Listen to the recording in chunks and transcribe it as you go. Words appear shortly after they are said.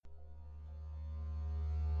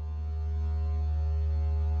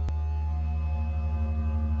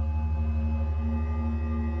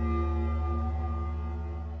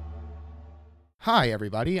Hi,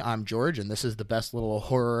 everybody. I'm George, and this is the best little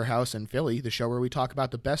horror house in Philly, the show where we talk about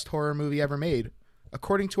the best horror movie ever made,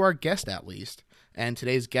 according to our guest, at least. And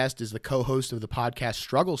today's guest is the co-host of the podcast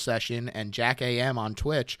Struggle Session and JackAM on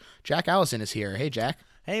Twitch. Jack Allison is here. Hey, Jack.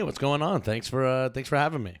 Hey, what's going on? Thanks for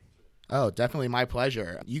having me. Oh, definitely my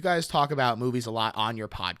pleasure. You guys talk about movies a lot on your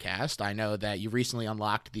podcast. I know that you recently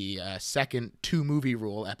unlocked the second two-movie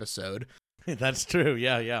rule episode. That's true.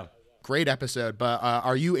 Yeah. Great episode, but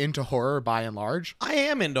are you into horror by and large? I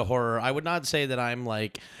am into horror. I would not say that I'm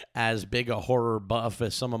like as big a horror buff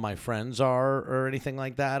as some of my friends are or anything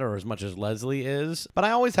like that, or as much as Leslie is. But I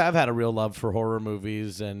always have had a real love for horror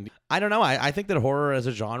movies, and I don't know. I think that horror as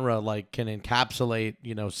a genre like can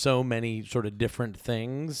encapsulate, so many sort of different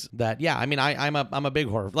things that, yeah, I mean, I'm a big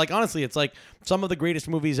horror. Like, honestly, it's like some of the greatest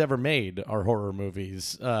movies ever made are horror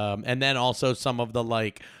movies. And then also some of the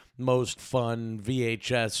like most fun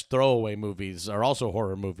VHS throwaway movies are also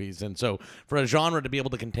horror movies. And so for a genre to be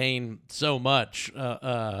able to contain so much,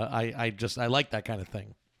 I like that kind of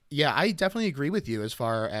thing. Yeah, I definitely agree with you as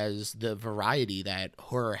far as the variety that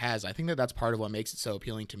horror has. I think that that's part of what makes it so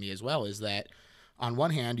appealing to me as well, is that on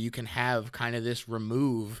one hand, you can have kind of this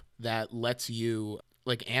remove that lets you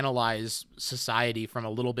like analyze society from a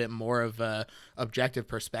little bit more of a objective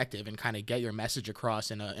perspective and kind of get your message across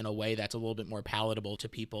in a way that's a little bit more palatable to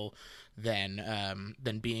people than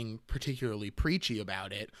being particularly preachy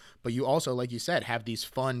about it. But you also, like you said, have these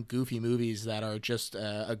fun, goofy movies that are just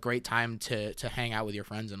a great time to hang out with your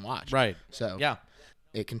friends and watch. Right. So yeah.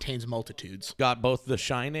 It contains multitudes. Got both The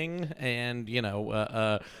Shining and,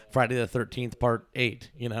 Friday the 13th Part 8,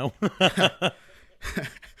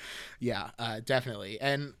 Yeah, definitely.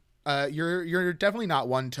 And you're definitely not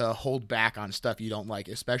one to hold back on stuff you don't like,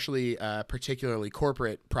 especially particularly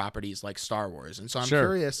corporate properties like Star Wars. And so I'm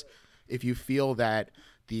curious if you feel that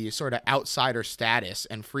the sort of outsider status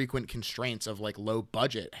and frequent constraints of like low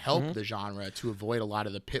budget help the genre to avoid a lot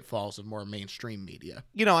of the pitfalls of more mainstream media.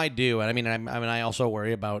 I do. And I also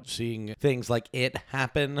worry about seeing things like It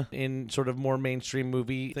happen in sort of more mainstream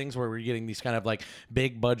movie things where we're getting these kind of like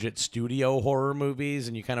big budget studio horror movies.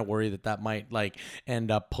 And you kind of worry that might like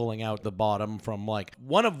end up pulling out the bottom from like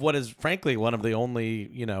one of what is frankly one of the only,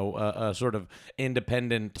 sort of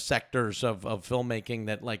independent sectors of filmmaking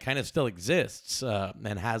that like kind of still exists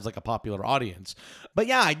and has like a popular audience. But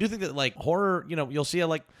yeah, I do think that like horror, you'll see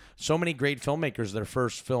like so many great filmmakers, their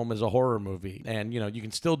first film is a horror movie. And, you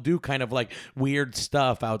can still do kind of like weird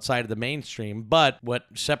stuff outside of the mainstream. But what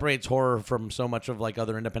separates horror from so much of like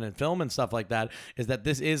other independent film and stuff like that is that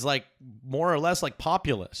this is like more or less like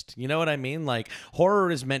populist. You know what I mean? Like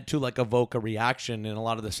horror is meant to like evoke a reaction in a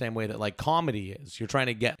lot of the same way that like comedy is. You're trying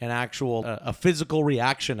to get an actual, a physical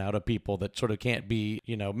reaction out of people that sort of can't be,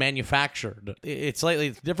 manufactured. It's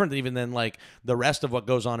slightly different even than like the rest of what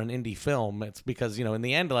goes on in indie film. It's because, in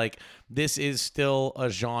the end, like this is still a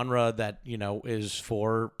genre that, is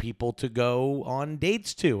for people to go on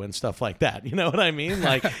dates to and stuff like that. You know what I mean?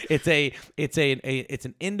 Like it's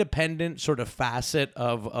an independent sort of facet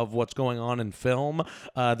of what's going on in film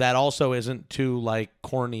that also isn't too like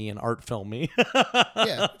corny and art filmy.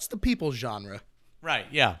 Yeah, it's the people's genre. Right.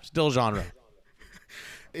 Yeah. Still genre.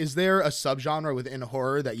 Is there a subgenre within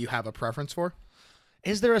horror that you have a preference for?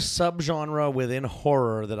 Is there a subgenre within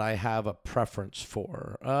horror that I have a preference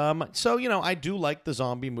for? So I do like the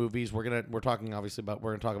zombie movies. We're gonna talk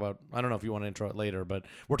about. I don't know if you want to intro it later, but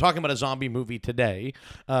we're talking about a zombie movie today,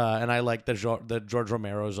 and I like the George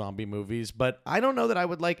Romero zombie movies. But I don't know that I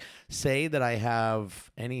would like say that I have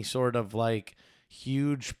any sort of like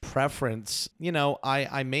huge preference.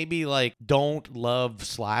 I maybe like don't love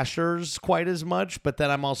slashers quite as much, but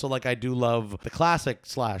then I'm also like I do love the classic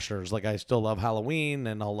slashers. Like I still love Halloween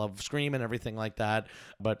and I'll love Scream and everything like that,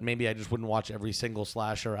 but maybe I just wouldn't watch every single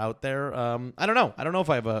slasher out there. I don't know if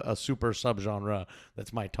I have a super subgenre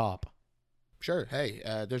that's my top. Sure. Hey,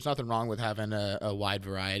 there's nothing wrong with having a wide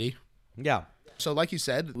variety. Yeah. So like you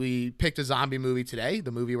said, we picked a zombie movie today.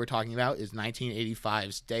 The movie we're talking about is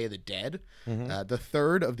 1985's Day of the Dead, the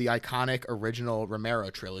third of the iconic original Romero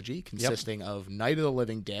trilogy, consisting of Night of the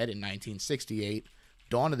Living Dead in 1968,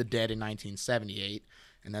 Dawn of the Dead in 1978,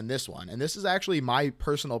 and then this one. And this is actually my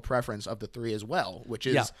personal preference of the three as well, which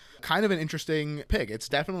is kind of an interesting pick. It's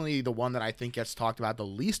definitely the one that I think gets talked about the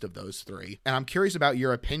least of those three. And I'm curious about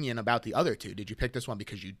your opinion about the other two. Did you pick this one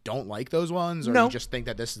because you don't like those ones, or you just think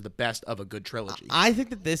that this is the best of a good trilogy? I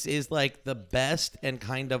think that this is like the best and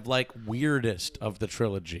kind of like weirdest of the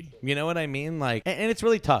trilogy. You know what I mean? Like, and it's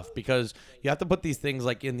really tough because you have to put these things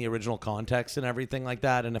like in the original context and everything like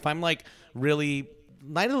that. And if I'm like really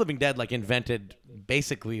Night of the Living Dead like invented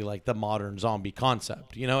basically like the modern zombie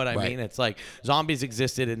concept. You know what I Right. mean? It's like zombies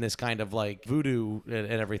existed in this kind of like voodoo and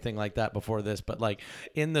everything like that before this, but like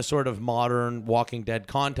in the sort of modern Walking Dead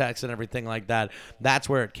context and everything like that, that's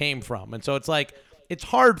where it came from. And so it's like, it's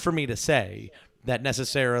hard for me to say that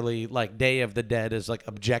necessarily like Day of the Dead is like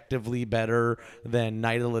objectively better than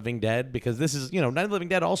Night of the Living Dead, because this is, you know, Night of the Living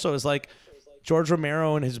Dead also is like George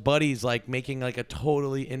Romero and his buddies like making like a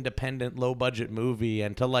totally independent low budget movie,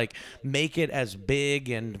 and to like make it as big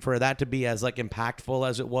and for that to be as like impactful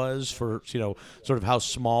as it was for, you know, sort of how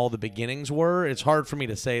small the beginnings were. It's hard for me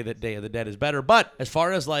to say that Day of the Dead is better. But as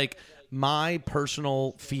far as like my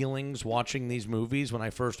personal feelings watching these movies when I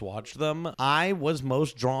first watched them, I was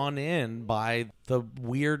most drawn in by the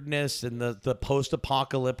weirdness and the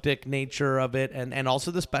post-apocalyptic nature of it, and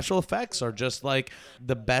also the special effects are just like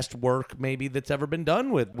the best work maybe that's ever been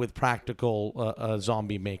done with practical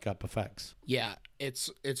zombie makeup effects. Yeah,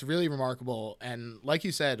 it's really remarkable, and like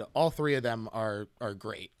you said, all three of them are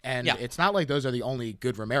great. And Yeah. it's not like those are the only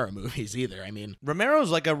good Romero movies either. I mean,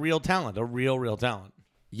 Romero's like a real talent, a real talent.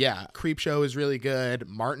 yeah, Creepshow is really good.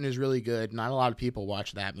 Martin is really good. Not a lot of people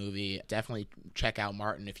watch that movie. Definitely check out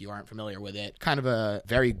Martin if you aren't familiar with it. Kind of a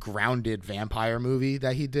very grounded vampire movie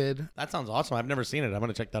that he did. That sounds awesome. I've never seen it. I'm going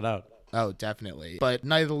to check that out. Oh, definitely. But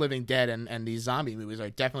Night of the Living Dead and these zombie movies are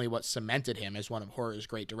definitely what cemented him as one of horror's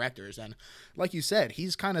great directors. And like you said,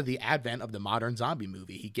 he's kind of the advent of the modern zombie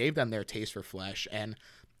movie. He gave them their taste for flesh, and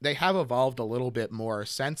they have evolved a little bit more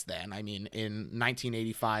since then. I mean, in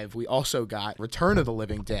 1985, we also got Return of the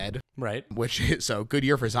Living Dead, Right. which is so good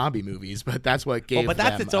year for zombie movies, but that's what gave But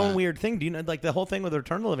that's them, its own weird thing. Do you know, like the whole thing with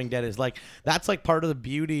Return of the Living Dead is like, that's like part of the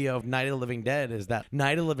beauty of Night of the Living Dead is that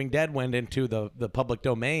Night of the Living Dead went into the public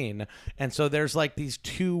domain. And so there's like these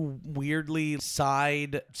two weirdly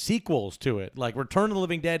side sequels to it. Like Return of the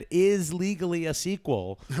Living Dead is legally a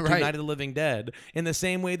sequel to Right. Night of the Living Dead in the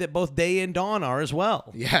same way that both Day and Dawn are as well.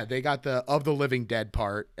 Yeah, they got the of the Living Dead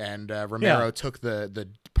part, and Romero Yeah. took the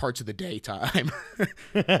parts of the daytime.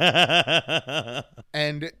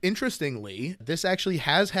 And interestingly, this actually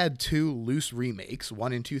has had two loose remakes,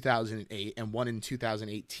 one in 2008 and one in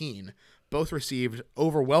 2018. Both received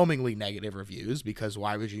overwhelmingly negative reviews, because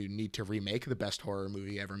why would you need to remake the best horror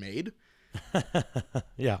movie ever made?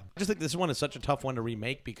 Yeah. I just think this one is such a tough one to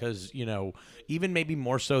remake because, you know, even maybe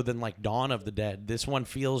more so than like Dawn of the Dead, this one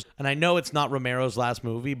feels, and I know it's not Romero's last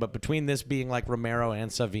movie, but between this being like Romero and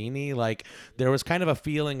Savini, like there was kind of a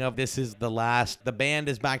feeling of this is the last, the band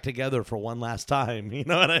is back together for one last time. You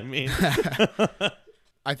know what I mean?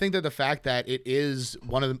 I think that the fact that it is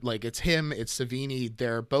one of them, like it's him, it's Savini,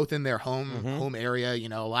 they're both in their home area. You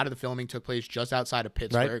know, a lot of the filming took place just outside of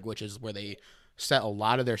Pittsburgh, which is where they set a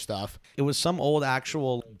lot of their stuff. It was some old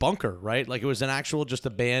actual bunker, right? Like it was an actual just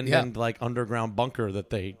abandoned like underground bunker that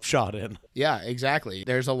they shot in. Yeah, exactly.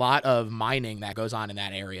 There's a lot of mining that goes on in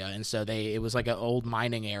that area, and so it was like an old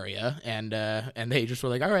mining area, and they just were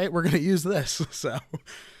like, all right, we're gonna use this. So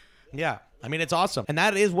Yeah. I mean, it's awesome. And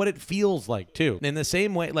that is what it feels like, too. In the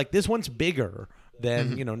same way, like this one's bigger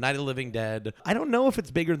than, you know, Night of the Living Dead. I don't know if it's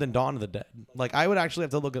bigger than Dawn of the Dead. Like, I would actually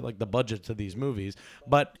have to look at, like, the budgets of these movies.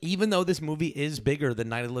 But even though this movie is bigger than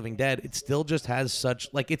Night of the Living Dead, it still just has such,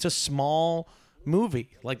 like, it's a small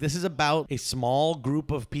movie. Like, this is about a small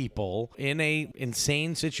group of people in a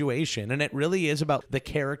insane situation, and it really is about the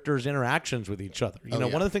characters' interactions with each other. You know,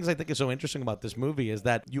 one of the things I think is so interesting about this movie is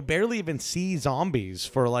that you barely even see zombies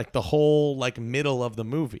for like the whole like middle of the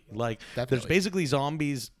movie. Like there's basically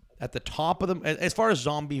zombies at the top of them as far as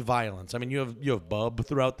zombie violence. I mean, you have Bub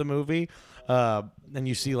throughout the movie. And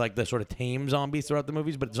you see like the sort of tame zombies throughout the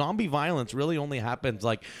movies, but zombie violence really only happens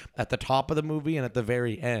like at the top of the movie and at the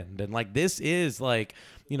very end. And like this is like,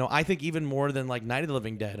 you know, I think even more than like Night of the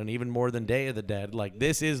Living Dead and even more than Day of the Dead, like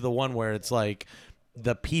this is the one where it's like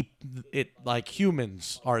like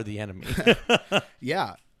humans are the enemy.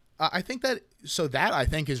 yeah. I think that I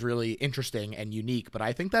think is really interesting and unique, but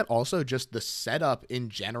I think that also just the setup in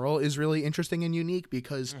general is really interesting and unique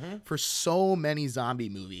because for so many zombie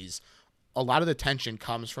movies, a lot of the tension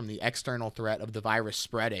comes from the external threat of the virus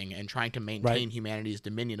spreading and trying to maintain humanity's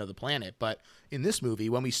dominion of the planet. But in this movie,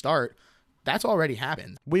 when we start, that's already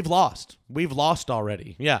happened. We've lost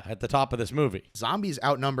already. Yeah, at the top of this movie. Zombies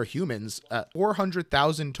outnumber humans.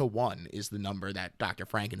 400,000 to 1 is the number that Dr.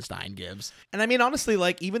 Frankenstein gives. And I mean, honestly,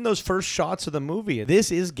 like even those first shots of the movie, this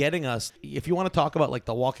is getting us, if you want to talk about like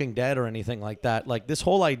The Walking Dead or anything like that, like this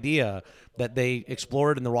whole idea that they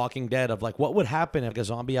explored in The Walking Dead of like what would happen if a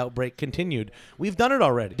zombie outbreak continued. We've done it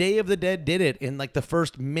already. Day of the Dead did it in like the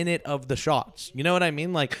first minute of the shots. You know what I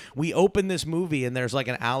mean? Like we open this movie and there's like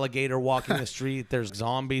an alligator walking the street. There's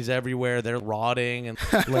zombies everywhere. They're rotting and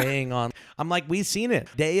laying on. I'm like, we've seen it.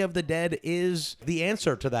 Day of the Dead is the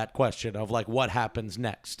answer to that question of like what happens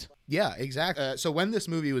next. Yeah, exactly. So when this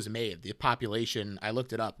movie was made, the population, I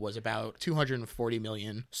looked it up, was about 240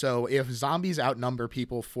 million. So if zombies outnumber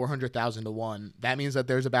people 400,000 to 1, that means that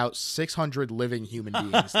there's about 600 living human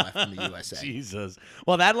beings left in the USA. Jesus.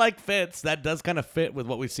 Well, that like fits. That does kind of fit with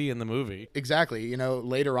what we see in the movie. Exactly. You know,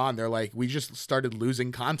 later on, they're like, we just started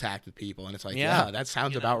losing contact with people. And it's like, yeah, that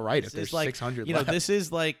sounds about right if there's like, 600 you know, left. this is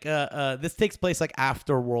like, this takes place like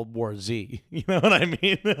after World War Z. You know what I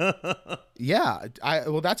mean? Yeah.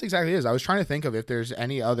 Well, that's exactly it. I was trying to think of if there's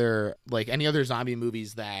any other zombie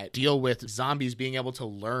movies that deal with zombies being able to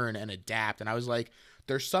learn and adapt. And I was like,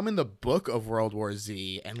 there's some in the book of World War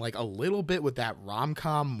Z and like a little bit with that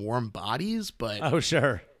rom-com Warm Bodies, but oh,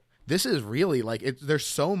 sure. This is really like there's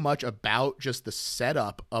so much about just the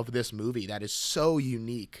setup of this movie that is so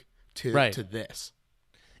unique to this.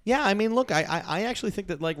 Yeah, I mean, look, I actually think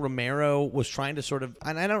that like Romero was trying to sort of,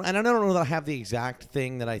 and I don't know that I have the exact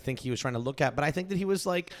thing that I think he was trying to look at, but I think that he was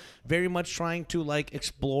like very much trying to like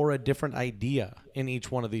explore a different idea in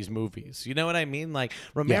each one of these movies. You know what I mean? Like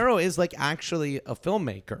Romero is like actually a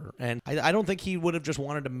filmmaker, and I don't think he would have just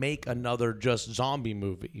wanted to make another just zombie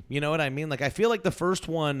movie. You know what I mean? Like I feel like the first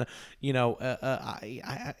one, you know,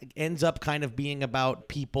 ends up kind of being about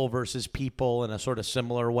people versus people in a sort of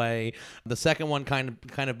similar way. The second one kind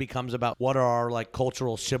of becomes about what are our like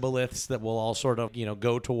cultural shibboleths that we'll all sort of, you know,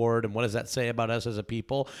 go toward, and what does that say about us as a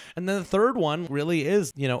people. And then the third one really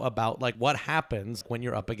is, you know, about like what happens when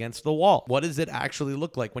you're up against the wall. What does it actually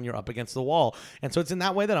look like when you're up against the wall? And so it's in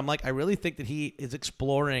that way that I'm like, I really think that he is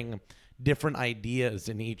exploring different ideas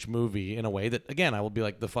in each movie in a way that, again, I will be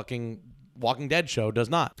like the fucking Walking Dead show does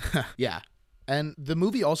not. Yeah. And the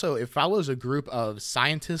movie also, it follows a group of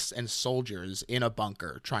scientists and soldiers in a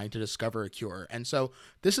bunker trying to discover a cure. And so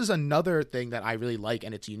this is another thing that I really like,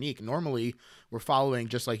 and it's unique. Normally, we're following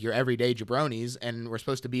just like your everyday jabronis, and we're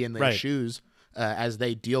supposed to be in their shoes as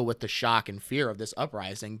they deal with the shock and fear of this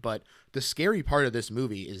uprising. But the scary part of this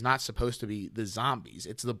movie is not supposed to be the zombies.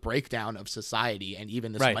 It's the breakdown of society and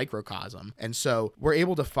even this microcosm. And so we're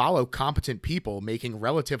able to follow competent people making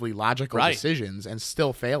relatively logical decisions and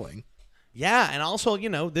still failing. Yeah, and also, you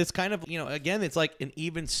know, this kind of, you know, again, it's like an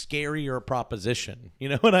even scarier proposition. You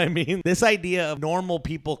know what I mean? This idea of normal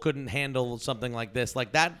people couldn't handle something like this,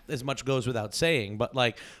 like that as much goes without saying. But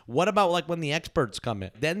like, what about like when the experts come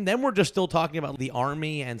in? Then we're just still talking about the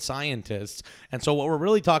army and scientists. And so what we're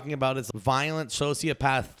really talking about is violent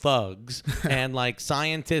sociopath thugs and like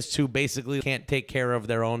scientists who basically can't take care of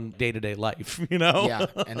their own day-to-day life, you know? Yeah,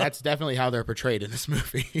 and that's definitely how they're portrayed in this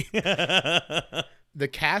movie. The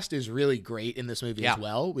cast is really great in this movie as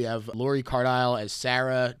well. We have Laurie Cardile as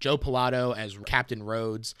Sarah, Joe Pilato as Captain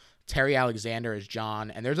Rhodes, Terry Alexander as John,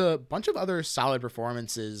 and there's a bunch of other solid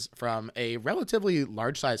performances from a relatively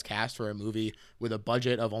large-sized cast for a movie with a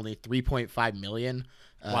budget of only $3.5 million,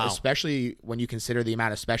 especially when you consider the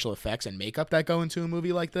amount of special effects and makeup that go into a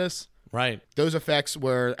movie like this. Right. Those effects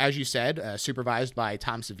were, as you said, supervised by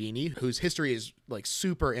Tom Savini, whose history is like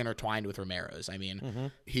super intertwined with Romero's. I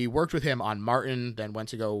mean, he worked with him on Martin, then went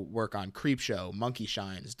to go work on Creepshow, Monkey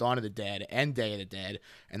Shines, Dawn of the Dead, and Day of the Dead,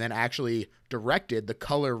 and then actually directed the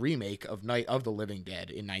color remake of Night of the Living Dead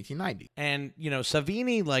in 1990. And, you know,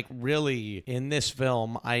 Savini, like, really, in this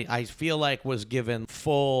film, I feel like was given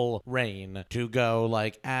full reign to go,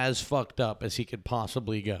 like, as fucked up as he could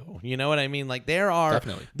possibly go. You know what I mean? Like, there are...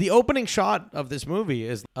 Definitely. The opening shot of this movie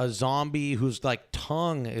is a zombie whose, like,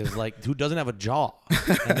 tongue is, like, who doesn't have a jaw.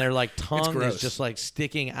 And their, like, tongue is just, like,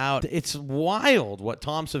 sticking out. It's wild what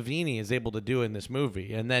Tom Savini is able to do in this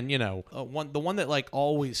movie. And then, you know, the one that, like,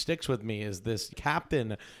 always sticks with me is this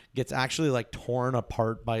captain gets actually like torn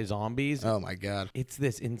apart by zombies. Oh my God. It's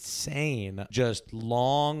this insane, just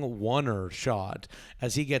long oneer shot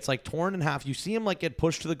as he gets like torn in half. You see him like get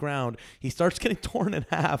pushed to the ground. He starts getting torn in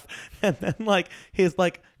half, and then like his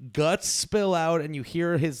like guts spill out, and you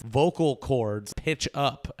hear his vocal cords pitch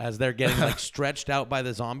up as they're getting like stretched out by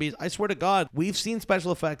the zombies. I swear to God, we've seen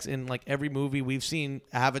special effects in like every movie. We've seen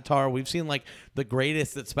Avatar. We've seen like the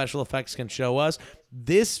greatest that special effects can show us.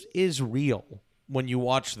 This is real. When you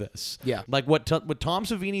watch this, like what Tom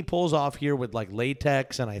Savini pulls off here with like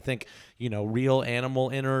latex and I think, you know, real animal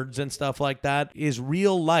innards and stuff like that is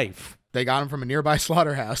real life They got him from a nearby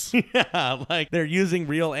slaughterhouse. Yeah, like they're using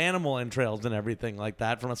real animal entrails and everything like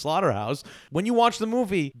that from a slaughterhouse. When you watch the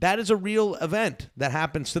movie, that is a real event that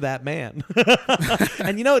happens to that man.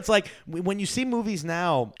 And it's like when you see movies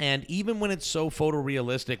now, and even when it's so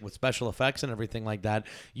photorealistic with special effects and everything like that,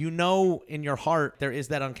 in your heart there is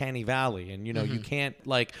that uncanny valley, and you can't,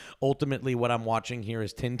 like, ultimately what I'm watching here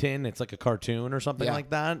is Tintin. It's like a cartoon or something like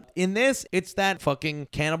that. In this, it's that fucking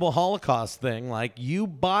cannibal Holocaust thing. Like, you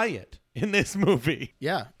buy it in this movie.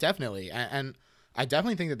 Yeah, definitely. And I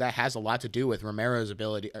definitely think that has a lot to do with Romero's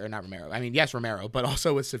ability, or not Romero. I mean, yes, Romero, but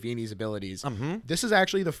also with Savini's abilities. This is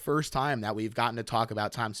actually the first time that we've gotten to talk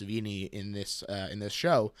about Tom Savini in this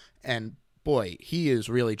show. And boy, he is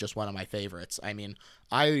really just one of my favorites. I mean,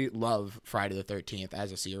 I love Friday the 13th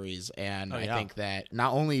as a series, and I think that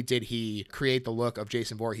not only did he create the look of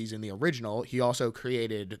Jason Voorhees in the original, he also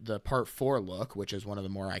created the Part 4 look, which is one of the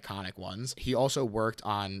more iconic ones. He also worked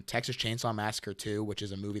on Texas Chainsaw Massacre 2, which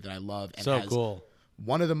is a movie that I love and has cool.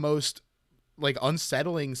 One of the most, like,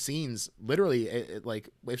 unsettling scenes. Literally, like,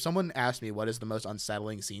 if someone asked me what is the most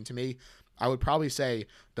unsettling scene to me, I would probably say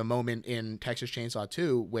the moment in Texas Chainsaw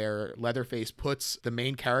 2 where Leatherface puts the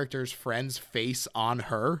main character's friend's face on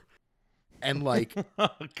her. And, like... Oh,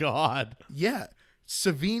 God. Yeah.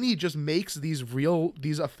 Savini just makes these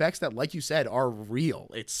effects that, like you said, are real.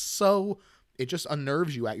 It just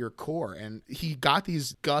unnerves you at your core. And he got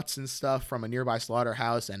these guts and stuff from a nearby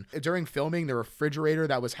slaughterhouse. And during filming, the refrigerator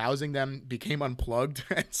that was housing them became unplugged.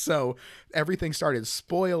 And so everything started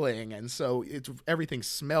spoiling. And so everything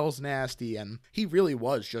smells nasty. And he really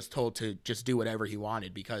was just told to just do whatever he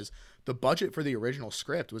wanted, because the budget for the original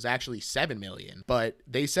script was actually $7 million, but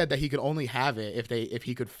they said that he could only have it if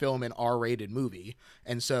he could film an R-rated movie.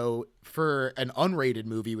 And so for an unrated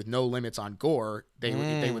movie with no limits on gore,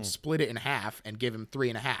 they would split it in half and give him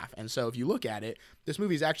 3.5. And so if you look at it, this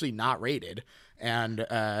movie is actually not rated. And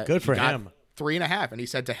good for him. 3.5, and he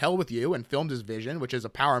said to hell with you and filmed his Vision, which is a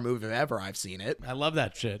power move if ever I've seen it. I love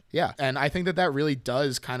that shit. Yeah, and I think that really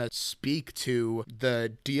does kind of speak to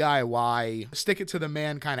the DIY, stick it to the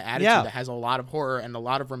man kind of attitude that has a lot of horror, and a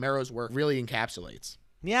lot of Romero's work really encapsulates.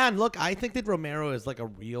 Yeah, and look, I think that Romero is like a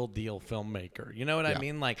real deal filmmaker. You know what I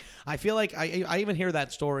mean? Like, I feel like I even hear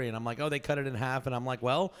that story and I'm like, oh, they cut it in half, and I'm like,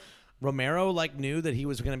 well, Romero, like, knew that he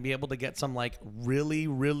was going to be able to get some, like, really,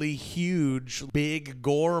 really huge, big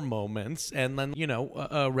gore moments, and then,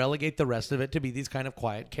 relegate the rest of it to be these kind of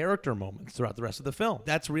quiet character moments throughout the rest of the film.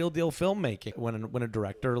 That's real deal filmmaking. When a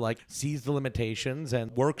director, like, sees the limitations and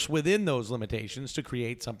works within those limitations to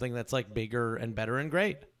create something that's, like, bigger and better and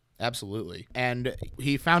great. Absolutely. And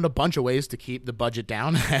he found a bunch of ways to keep the budget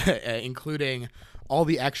down, including all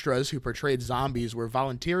the extras who portrayed zombies were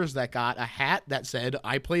volunteers that got a hat that said,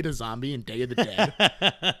 "I played a zombie in Day of the Dead,"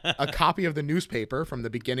 a copy of the newspaper from the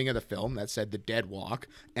beginning of the film that said "The Dead Walk,"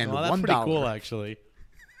 and $1. That's pretty cool, actually.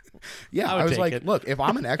 Yeah, I was like, look, if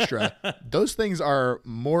I'm an extra, those things are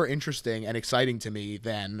more interesting and exciting to me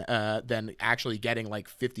than actually getting like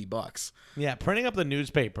 $50. Yeah, printing up the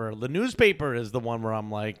newspaper. The newspaper is the one where I'm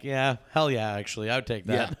like, yeah, hell yeah, actually, I would take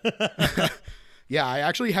that. Yeah. Yeah, I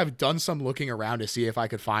actually have done some looking around to see if I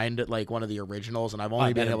could find like one of the originals, and I've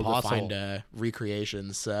only been able to find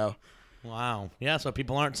recreations. So, wow, yeah, so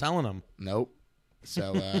people aren't selling them. Nope.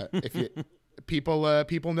 So if you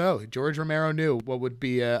people know, George Romero knew what would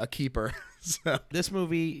be a keeper. So. This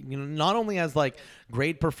movie, not only has like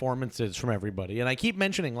great performances from everybody, and I keep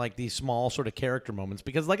mentioning like these small sort of character moments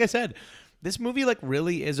because, like I said, this movie like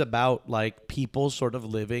really is about like people sort of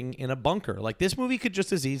living in a bunker. Like this movie could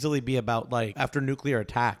just as easily be about like after nuclear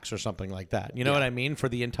attacks or something like that. You know what I mean? For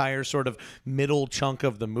the entire sort of middle chunk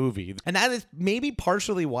of the movie. And that is maybe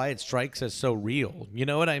partially why it strikes as so real. You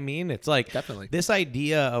know what I mean? It's like definitely this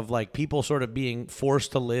idea of like people sort of being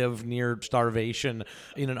forced to live near starvation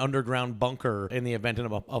in an underground bunker in the event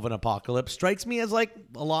of an apocalypse strikes me as like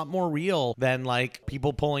a lot more real than like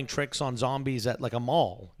people pulling tricks on zombies at like a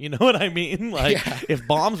mall. You know what I mean? Like, if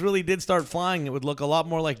bombs really did start flying, it would look a lot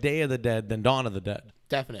more like Day of the Dead than Dawn of the Dead.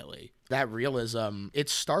 Definitely. That realism, it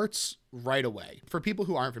starts right away. For people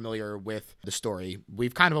who aren't familiar with the story,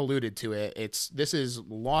 we've kind of alluded to it. This is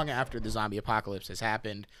long after the zombie apocalypse has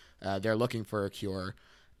happened. They're looking for a cure.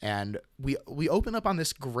 And we open up on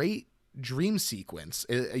this great dream sequence.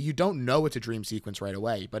 You don't know it's a dream sequence right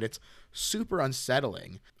away, but it's super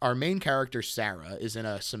unsettling. Our main character, Sarah, is in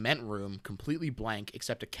a cement room, completely blank,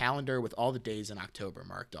 except a calendar with all the days in October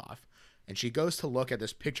marked off. And she goes to look at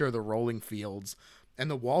this picture of the rolling fields, and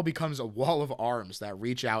the wall becomes a wall of arms that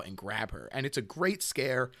reach out and grab her. And it's a great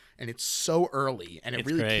scare, and it's so early, and it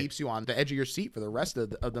really keeps you on the edge of your seat for the rest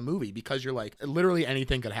of the movie, because you're like, literally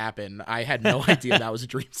anything could happen. I had no idea that was a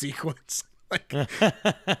dream sequence. Like,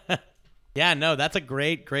 yeah, no, that's a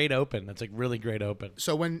great open. That's a really great open.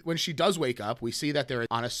 So when she does wake up, we see that they're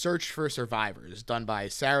on a search for survivors done by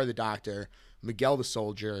Sarah the doctor, Miguel the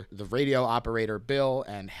soldier, the radio operator Bill,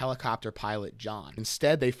 and helicopter pilot John.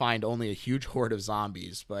 Instead, they find only a huge horde of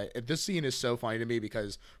zombies. But this scene is so funny to me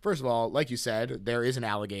because, first of all, like you said, there is an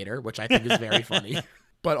alligator, which I think is very funny.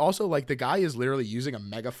 But also, like, the guy is literally using a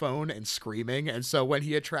megaphone and screaming. And so when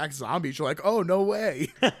he attracts zombies, you're like, oh, no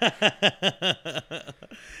way.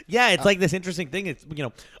 Yeah, it's like this interesting thing. It's,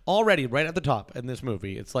 already right at the top in this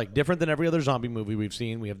movie, it's like different than every other zombie movie we've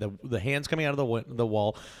seen. We have the hands coming out of the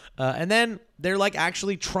wall. And then they're like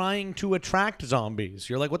actually trying to attract zombies.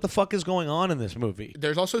 You're like, what the fuck is going on in this movie?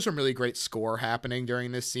 There's also some really great score happening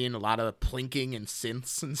during this scene. A lot of plinking and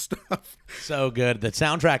synths and stuff. So good. The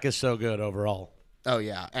soundtrack is so good overall. Oh,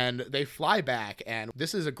 yeah. And they fly back, and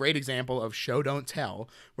this is a great example of show, don't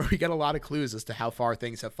tell, where we get a lot of clues as to how far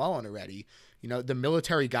things have fallen already. The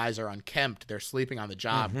military guys are unkempt. They're sleeping on the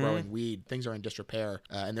job, growing weed. Things are in disrepair,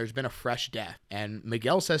 and there's been a fresh death. And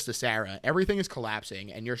Miguel says to Sarah, everything is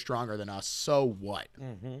collapsing, and you're stronger than us, so what?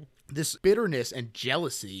 This bitterness and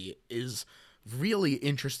jealousy is really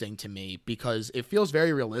interesting to me because it feels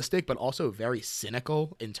very realistic, but also very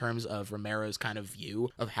cynical in terms of Romero's kind of view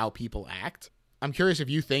of how people act. I'm curious if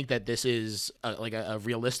you think that this is a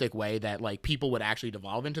realistic way that like people would actually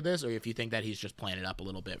devolve into this, or if you think that he's just playing it up a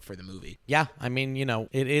little bit for the movie. Yeah, I mean,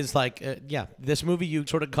 it is like, this movie, you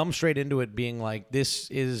sort of come straight into it being like, this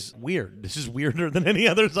is weird. This is weirder than any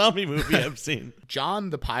other zombie movie I've seen. John,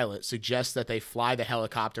 the pilot, suggests that they fly the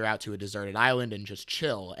helicopter out to a deserted island and just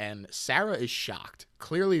chill, and Sarah is shocked,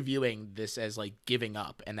 clearly viewing this as like giving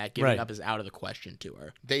up, and that giving up is out of the question to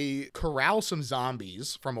her. They corral some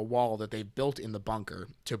zombies from a wall that they've built in the bunker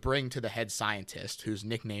to bring to the head scientist, who's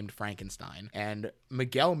nicknamed Frankenstein, and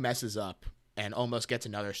Miguel messes up and almost gets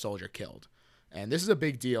another soldier killed. And this is a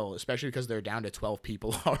big deal, especially because they're down to 12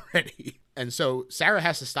 people already. And so Sarah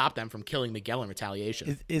has to stop them from killing Miguel in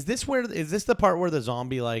retaliation. Is this the part where the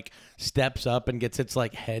zombie like steps up and gets its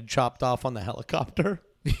like head chopped off on the helicopter?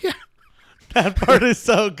 Yeah. That part is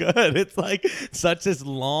so good. It's like such this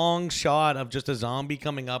long shot of just a zombie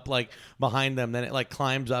coming up like behind them. Then it like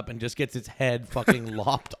climbs up and just gets its head fucking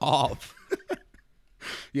lopped off.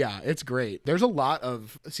 Yeah, it's great. There's a lot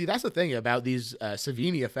of... See, that's the thing about these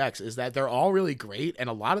Savini effects is that they're all really great, and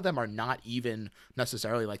a lot of them are not even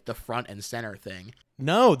necessarily like the front and center thing.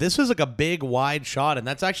 No, this was like a big wide shot, and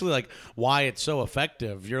that's actually like why it's so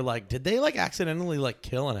effective. You're like, did they like accidentally like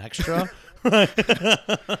kill an extra?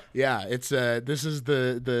 Yeah, it's this is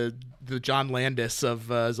the John Landis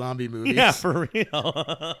of zombie movies. Yeah, for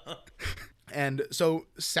real. And so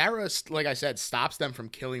Sarah, like I said, stops them from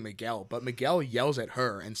killing Miguel, but Miguel yells at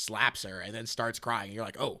her and slaps her and then starts crying. And you're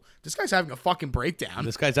like, oh, this guy's having a fucking breakdown.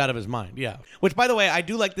 This guy's out of his mind, yeah. Which, by the way, I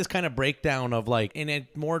do like this kind of breakdown of like, in a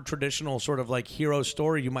more traditional sort of like hero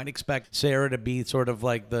story, you might expect Sarah to be sort of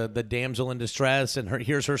like the damsel in distress, and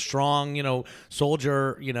here's her strong,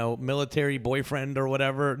 soldier, military boyfriend or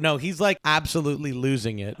whatever. No, he's like absolutely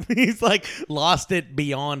losing it. He's like lost it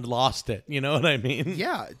beyond lost it. You know what I mean?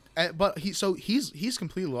 Yeah. But he's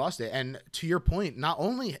completely lost it. And to your point, not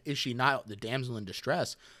only is she not the damsel in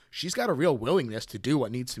distress, she's got a real willingness to do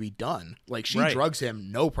what needs to be done. Like, she drugs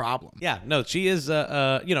him, no problem. Yeah, no, she is,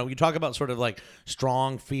 you talk about sort of like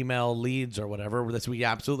strong female leads or whatever. We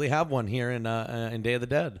absolutely have one here in Day of the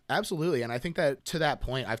Dead. Absolutely. And I think that to that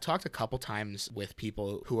point, I've talked a couple times with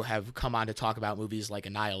people who have come on to talk about movies like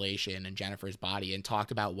Annihilation and Jennifer's Body and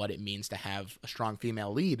talked about what it means to have a strong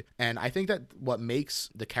female lead. And I think that what makes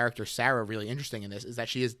the character Sarah really interesting in this is that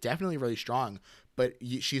she is definitely really strong, but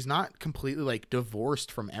she's not completely like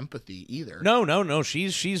divorced from empathy either. No.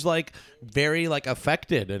 She's like very like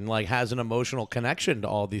affected and like has an emotional connection to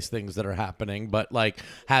all these things that are happening, but like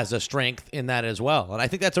has a strength in that as well. And I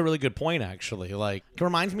think that's a really good point, actually. Like, it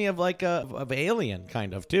reminds me of like of Alien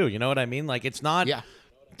kind of too. You know what I mean? Like, it's not. Yeah.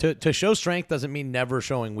 To show strength doesn't mean never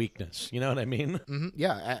showing weakness. You know what I mean? Mm-hmm.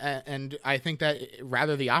 Yeah, and I think that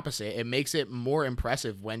rather the opposite. It makes it more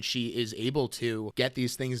impressive when she is able to get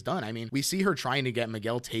these things done. I mean, we see her trying to get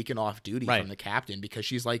Miguel taken off duty from the captain because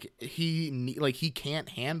she's like, he can't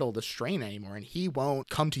handle the strain anymore, and he won't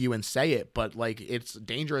come to you and say it, but like, it's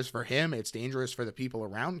dangerous for him. It's dangerous for the people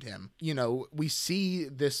around him. We see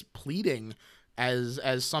this pleading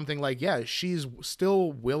as something like, yeah, she's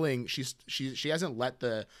still willing. She hasn't let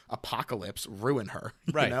the apocalypse ruin her.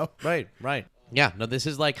 Right. Yeah, no, this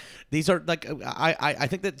is like, these are like, I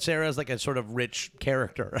think that Sarah is like a sort of rich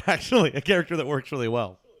character, actually, a character that works really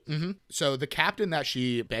well. So the captain that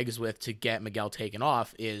she begs with to get Miguel taken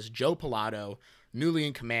off is Joe Pilato, newly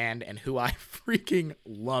in command, and who I freaking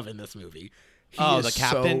love in this movie. He Oh, is the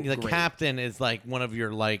captain. so The great. captain is like one of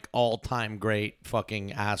your like all-time great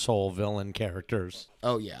fucking asshole villain characters.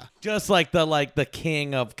 Oh yeah. Just like the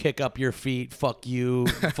king of kick up your feet, fuck you,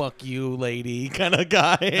 fuck you, lady kind of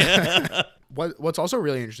guy. What's also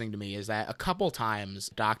really interesting to me is that a couple times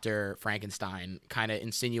Dr. Frankenstein kind of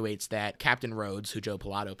insinuates that Captain Rhodes, who Joe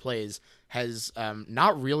Pilato plays, has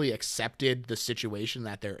not really accepted the situation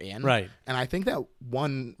that they're in. Right. And I think that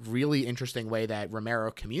one really interesting way that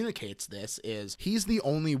Romero communicates this is he's the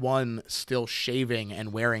only one still shaving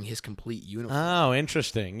and wearing his complete uniform. Oh,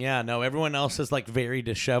 interesting. Yeah, no, everyone else is like very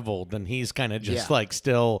disheveled, and he's kind of just Yeah. like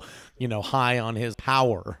still, high on his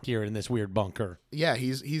power here in this weird bunker. Yeah,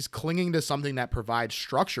 he's clinging to something that provides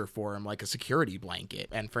structure for him, like a security blanket.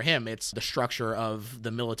 And for him, it's the structure of the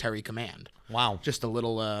military command. Wow. Just a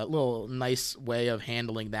little nice way of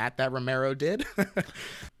handling that Romero did.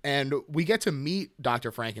 And we get to meet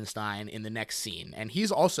Dr. Frankenstein in the next scene. And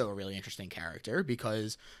he's also a really interesting character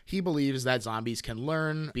because he believes that zombies can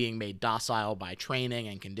learn, being made docile by training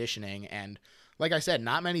and conditioning. And like I said,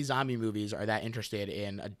 not many zombie movies are that interested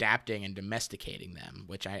in adapting and domesticating them,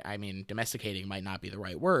 which I mean, domesticating might not be the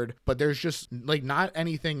right word, but there's just like not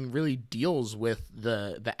anything really deals with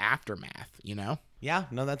the aftermath, Yeah,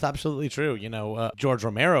 no, that's absolutely true. George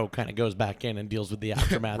Romero kind of goes back in and deals with the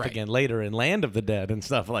aftermath Right. again later in Land of the Dead and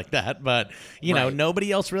stuff like that. But, Right.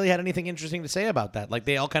 nobody else really had anything interesting to say about that. Like,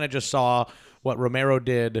 they all kind of just saw what Romero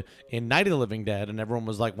did in Night of the Living Dead, and everyone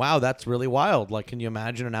was like, wow, that's really wild. Like, can you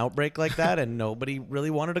imagine an outbreak like that? And nobody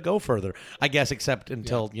really wanted to go further, I guess, except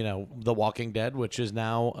until, The Walking Dead, which is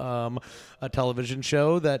now a television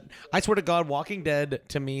show that, I swear to God, Walking Dead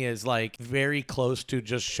to me is like very close to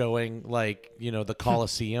just showing like, the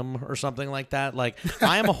Coliseum or something like that. Like,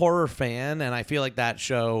 I am a horror fan, and I feel like that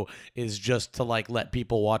show is just to like let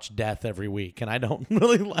people watch death every week, and I don't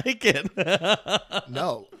really like it.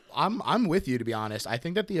 No, I'm with you, to be honest. I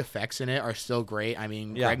think that the effects in it are still great. I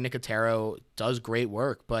mean, Yeah. Greg Nicotero does great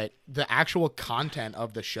work, but the actual content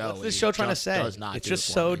of the show, What's this show trying to just say? does not It's do it just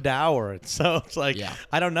for so me. dour. It's like, Yeah.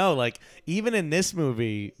 I don't know. Like, even in this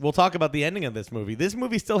movie, we'll talk about the ending of this movie. This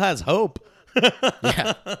movie still has hope.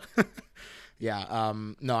 Yeah. Yeah,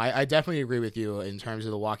 no, I definitely agree with you in terms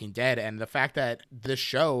of The Walking Dead, and the fact that this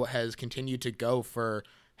show has continued to go for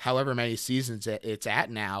however many seasons it's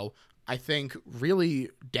at now, I think really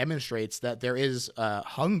demonstrates that there is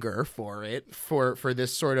hunger for it, for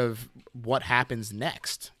this sort of what happens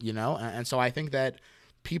next, And so I think that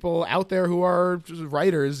people out there who are just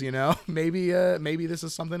writers, maybe this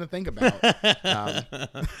is something to think about.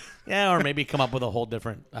 Yeah, or maybe come up with a whole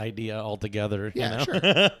different idea altogether. Yeah,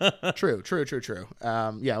 Sure. True.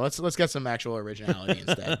 Yeah, let's get some actual originality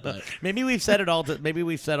instead. But Maybe we've said it all. Maybe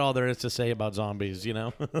we've said all there is to say about zombies.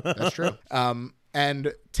 that's true.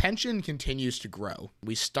 And tension continues to grow.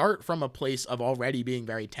 We start from a place of already being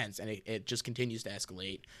very tense, and it just continues to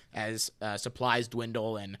escalate as supplies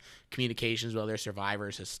dwindle and communications with other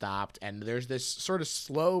survivors has stopped. And there's this sort of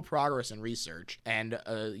slow progress in research and,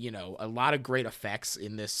 a lot of great effects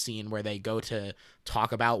in this scene where they go to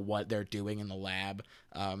talk about what they're doing in the lab.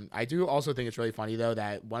 I do also think it's really funny, though,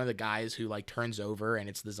 that one of the guys who like turns over and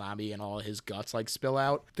it's the zombie and all his guts like spill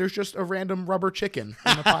out, there's just a random rubber chicken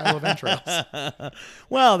in a pile of entrails.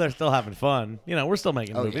 Well, they're still having fun. We're still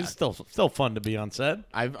making movies. yeah. It's still fun to be on set.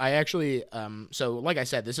 I actually so like I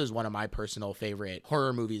said, this is one of my personal favorite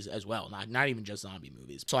horror movies as well, not even just zombie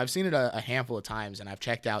movies. So I've seen it a handful of times, and I've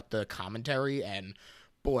checked out the commentary, and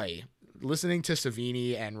boy, listening to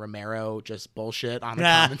Savini and Romero just bullshit on the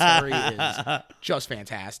commentary is just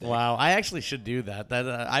fantastic. Wow, I actually should do that.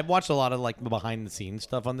 I've watched a lot of like the behind the scenes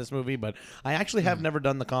stuff on this movie, but I actually have never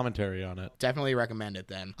done the commentary on it. Definitely recommend it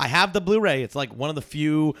then. I have the Blu-ray. It's like one of the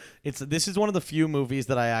few. This is one of the few movies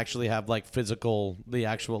that I actually have like the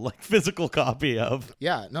actual physical copy of.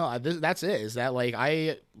 Yeah, no, that's it. Is that like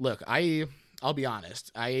I'll be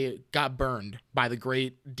honest. I got burned by the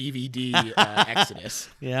great DVD exodus.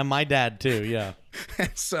 Yeah, my dad too. Yeah.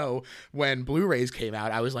 So when Blu-rays came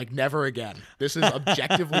out, I was like, never again. This is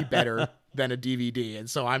objectively better than a DVD, and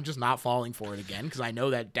so I'm just not falling for it again because I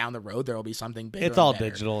know that down the road there will be something bigger. It's all and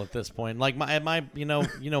better. digital at this point. Like my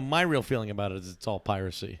my real feeling about it is it's all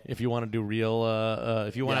piracy. If you want to do real,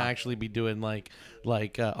 if you want to actually be doing like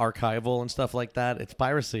archival and stuff like that, it's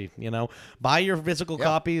piracy. Buy your physical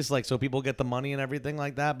copies, like so people get the money and everything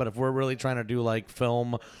like that. But if we're really trying to do like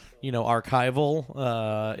film,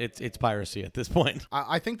 archival, it's piracy at this point.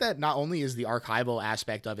 I think that not only is the archival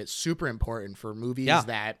aspect of it super important for movies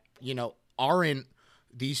that aren't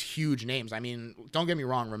these huge names. I mean, don't get me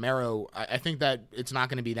wrong, Romero, I think that it's not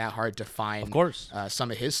going to be that hard to find, of course,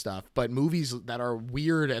 some of his stuff, but movies that are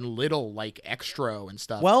weird and little, like Extro and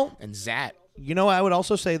stuff, and Zat. I would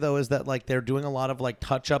also say, though, is that like they're doing a lot of like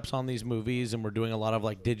touch-ups on these movies, and we're doing a lot of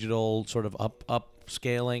like digital sort of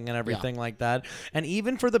upscaling and everything like that. And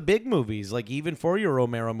even for the big movies, like even for your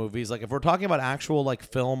Romero movies, like if we're talking about actual like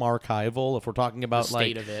film archival, if we're talking about the like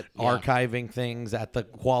state of it, archiving things at the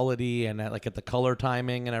quality and at the color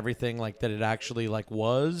timing and everything like that it actually like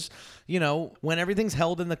was, when everything's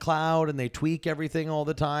held in the cloud and they tweak everything all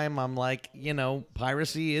the time, I'm like,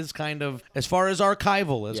 piracy is kind of, as far as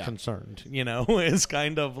archival is concerned, is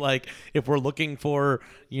kind of like, if we're looking for,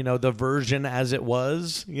 the version as it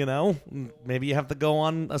was, maybe you have to go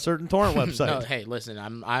on a certain torrent website. No, hey, listen,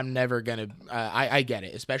 I'm never gonna. I get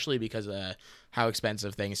it, especially because how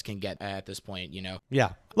expensive things can get at this point. Yeah.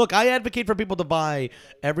 Look, I advocate for people to buy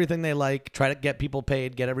everything they like, try to get people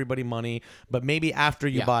paid, get everybody money, but maybe after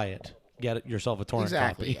you buy it, get yourself a torrent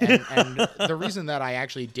copy. and the reason that I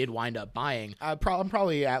actually did wind up buying, I'm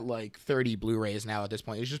probably at like 30 Blu-rays now at this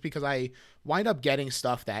point, is just because I wind up getting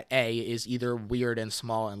stuff that is either weird and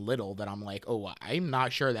small and little that I'm like, oh, I'm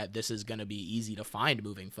not sure that this is going to be easy to find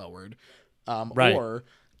moving forward, or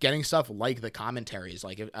getting stuff like the commentaries.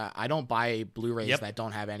 Like, if, I don't buy Blu-rays that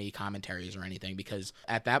don't have any commentaries or anything, because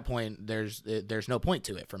at that point there's no point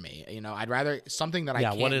to it for me. I'd rather something that I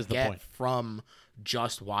can't get from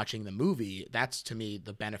just watching the movie. That's, to me,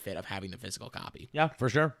 the benefit of having the physical copy. Yeah, for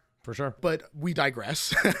sure. But we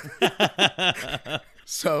digress.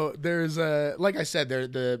 So there's like I said,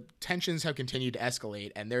 the tensions have continued to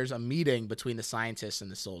escalate, and there's a meeting between the scientists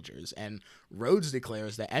and the soldiers, and Rhodes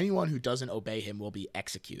declares that anyone who doesn't obey him will be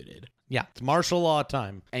executed. Yeah, it's martial law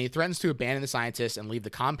time. And he threatens to abandon the scientists and leave the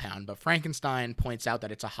compound, but Frankenstein points out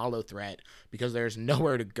that it's a hollow threat because there's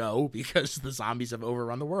nowhere to go because the zombies have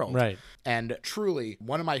overrun the world. Right. And truly,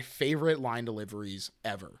 one of my favorite line deliveries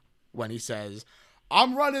ever, when he says,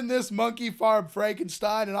 "I'm running this monkey farm,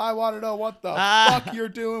 Frankenstein, and I want to know what the fuck you're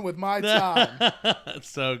doing with my time." It's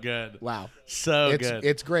so good. Wow. Good.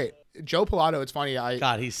 It's great. Joe Pilato, it's funny.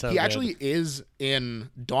 God, he's so good. He actually is in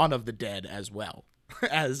Dawn of the Dead as well,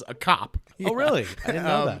 as a cop. Oh, really? I didn't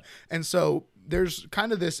know that. And so there's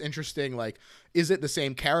kind of this interesting, like, is it the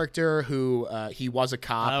same character who he was a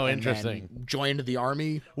cop and then joined the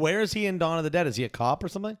army? Where is he in Dawn of the Dead? Is he a cop or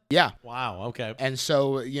something? Yeah. Wow, okay. And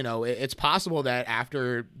so, it's possible that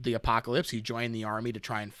after the apocalypse, he joined the army to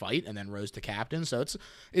try and fight and then rose to captain. So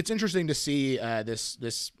it's interesting to see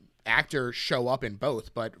this actor show up in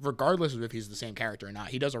both, but regardless of if he's the same character or not,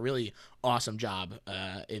 he does a really awesome job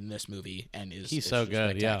in this movie, and he's so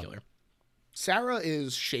good, spectacular. Sarah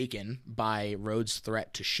is shaken by Rhodes'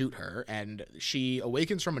 threat to shoot her, and she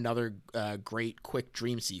awakens from another great quick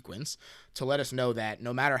dream sequence to let us know that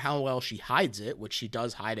no matter how well she hides it, which she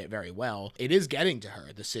does hide it very well, it is getting to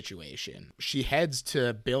her, the situation. She heads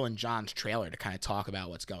to Bill and John's trailer to kind of talk about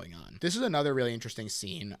what's going on. This is another really interesting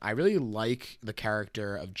scene. I really like the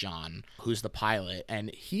character of John, who's the pilot,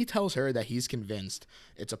 and he tells her that he's convinced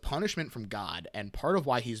it's a punishment from God, and part of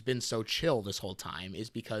why he's been so chill this whole time is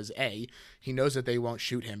because A, he knows that they won't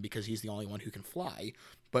shoot him because he's the only one who can fly,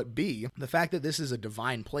 but B, the fact that this is a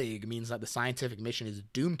divine plague means that the scientific mission is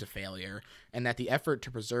doomed to failure, and that the effort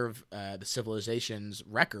to preserve the civilization's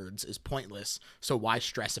records is pointless, so why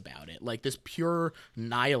stress about it? Like, this pure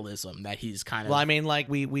nihilism that he's kind of... Well, I mean, like,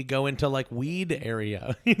 we go into, like, weed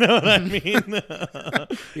area, you know what I mean?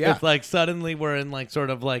 Yeah. It's like, suddenly we're in, like, sort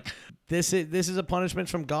of, like... This is a punishment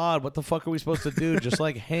from God. What the fuck are we supposed to do? Just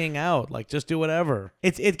like hang out, like just do whatever.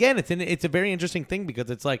 It's a very interesting thing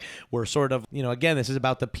because it's like we're sort of, again, this is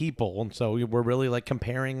about the people, and so we're really like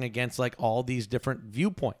comparing against like all these different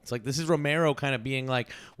viewpoints. Like this is Romero kind of being like,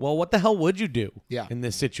 well, what the hell would you do in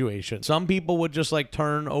this situation? Some people would just like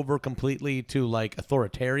turn over completely to like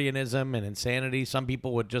authoritarianism and insanity. Some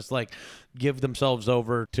people would just like give themselves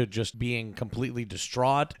over to just being completely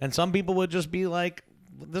distraught, and some people would just be like,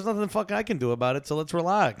 there's nothing the fuck I can do about it, so let's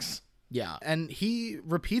relax. Yeah, and he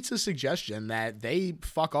repeats his suggestion that they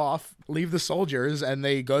fuck off, leave the soldiers, and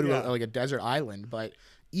they go to a desert island. But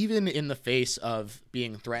even in the face of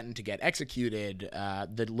being threatened to get executed,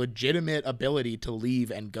 the legitimate ability to leave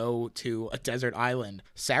and go to a desert island,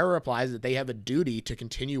 Sarah replies that they have a duty to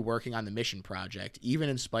continue working on the mission project, even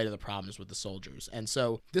in spite of the problems with the soldiers. And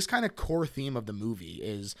so this kind of core theme of the movie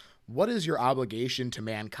is, what is your obligation to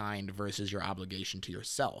mankind versus your obligation to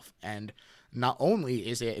yourself? And not only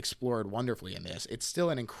is it explored wonderfully in this, it's still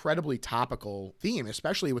an incredibly topical theme,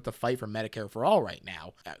 especially with the fight for Medicare for all right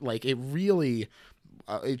now. Like, it really...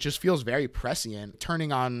 it just feels very prescient,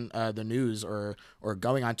 turning on the news or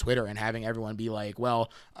going on Twitter and having everyone be like,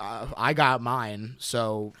 well, I got mine,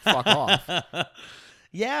 so fuck off.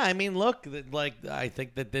 Yeah, I mean, look, like, I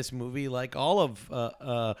think that this movie, like all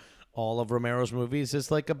of Romero's movies,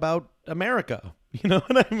 is like about America. You know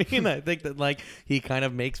what I mean? I think that, like, he kind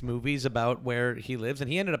of makes movies about where he lives,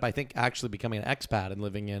 and he ended up, I think, actually becoming an expat and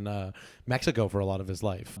living in Mexico for a lot of his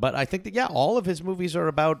life. But I think that, yeah, all of his movies are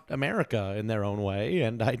about America in their own way,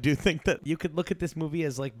 and I do think that you could look at this movie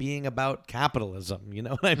as, like, being about capitalism. You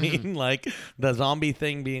know what I mean? Like, the zombie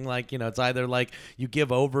thing being, like, you know, it's either, like, you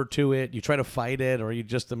give over to it, you try to fight it, or you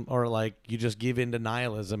just give in to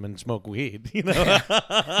nihilism and smoke weed, you know?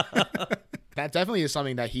 That definitely is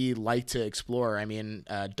something that he liked to explore. I mean,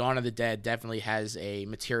 Dawn of the Dead definitely has a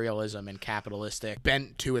materialism and capitalistic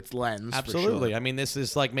bent to its lens. Absolutely. For sure. I mean, this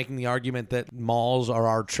is like making the argument that malls are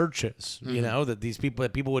our churches, you know, that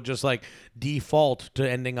people would just like default to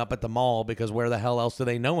ending up at the mall because where the hell else do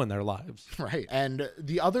they know in their lives? Right. And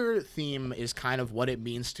the other theme is kind of what it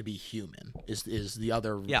means to be human is the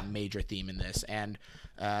other major theme in this. And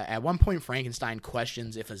at one point, Frankenstein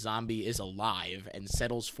questions if a zombie is alive and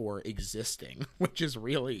settles for existing, which is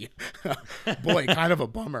really, boy, kind of a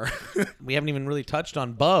bummer. We haven't even really touched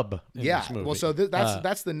on Bub in this movie. Well, so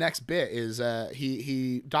that's the next bit is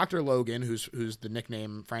he Dr. Logan, who's the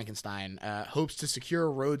nickname Frankenstein, hopes to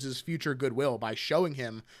secure Rhodes's future goodwill by showing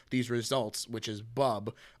him these results, which is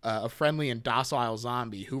Bub, a friendly and docile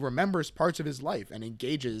zombie who remembers parts of his life and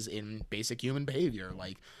engages in basic human behavior,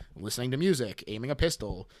 like listening to music, aiming a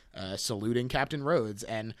pistol, saluting Captain Rhodes.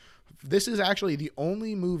 And this is actually the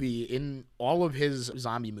only movie in all of his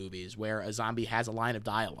zombie movies where a zombie has a line of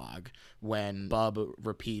dialogue when Bub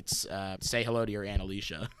repeats, say hello to your Aunt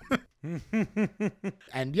Alicia.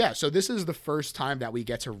 And yeah, so this is the first time that we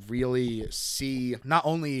get to really see not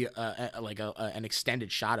only an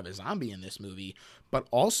extended shot of a zombie in this movie, but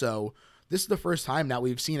also this is the first time that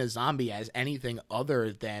we've seen a zombie as anything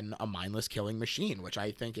other than a mindless killing machine, which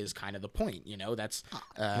I think is kind of the point. You know, that's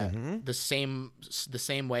the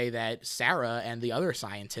same way that Sarah and the other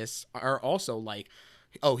scientists are also like,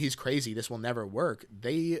 oh, he's crazy, this will never work.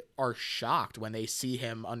 They are shocked when they see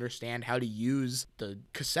him understand how to use the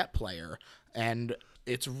cassette player. And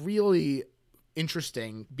it's really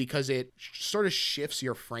interesting because it sort of shifts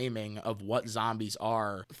your framing of what zombies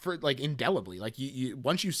are for, like, indelibly. Like, you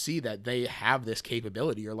once you see that they have this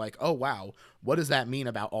capability, you're like, oh wow, what does that mean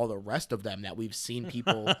about all the rest of them that we've seen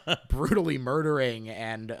people brutally murdering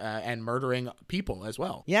and murdering people as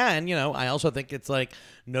well? Yeah, and you know, I also think it's like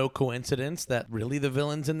no coincidence that really the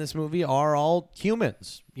villains in this movie are all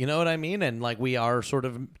humans. You know what I mean? And like, we are sort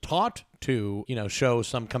of taught to, you know, show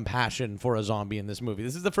some compassion for a zombie in this movie.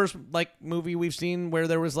 This is the first like movie we've seen where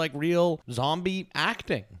there was like real zombie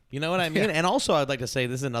acting. You know what I mean? Yeah. And also, I'd like to say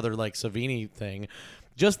this is another like Savini thing.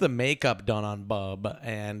 Just the makeup done on Bub,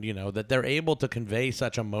 and you know that they're able to convey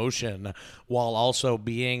such emotion while also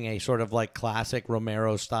being a sort of like classic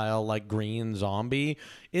Romero style like green zombie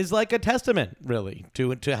is like a testament really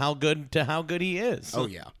to how good he is. Oh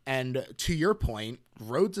yeah. And to your point,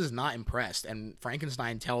 Rhodes is not impressed, and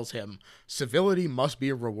Frankenstein tells him civility must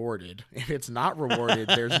be rewarded. If it's not rewarded,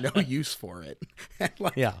 there's no use for it. And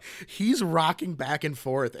like, yeah, he's rocking back and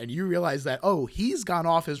forth, and you realize that, oh, he's gone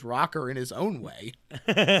off his rocker in his own way.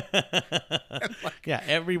 Yeah,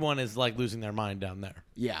 everyone is like losing their mind down there.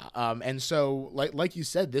 Yeah, and so like you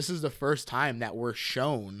said, this is the first time that we're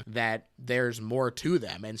shown that there's more to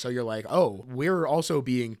them, and so you're like, oh, we're also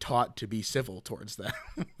being taught to be civil towards them.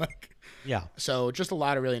 Yeah. So just a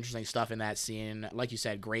lot of really interesting stuff in that scene. Like you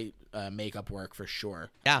said, great makeup work for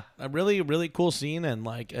sure. Yeah, a really, really cool scene, and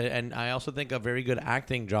like, and I also think a very good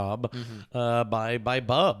acting job by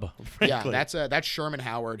Bub. Frankly. Yeah, that's Sherman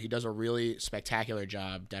Howard. He does a really spectacular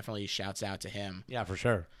job. Definitely shouts out to him. Yeah, for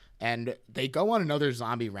sure. And they go on another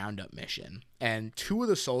zombie roundup mission, and 2 of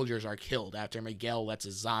the soldiers are killed after Miguel lets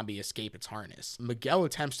a zombie escape its harness. Miguel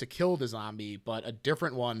attempts to kill the zombie, but a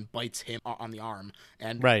different one bites him on the arm.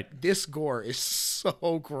 And this gore is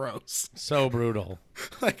so gross. So brutal.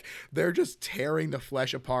 Like, they're just tearing the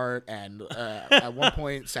flesh apart, and at one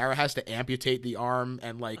point, Sarah has to amputate the arm,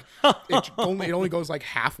 and like, it only goes like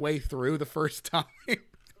halfway through the first time.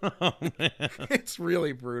 It's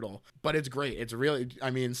really brutal, but it's great. It's really,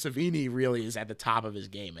 I mean, Savini really is at the top of his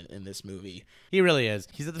game in this movie. He really is.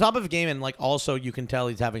 He's at the top of the game, and like also you can tell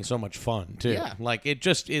he's having so much fun too. Yeah. Like it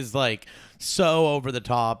just is like so over the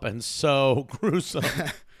top and so gruesome.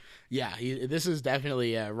 Yeah, this is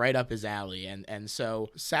definitely right up his alley. And so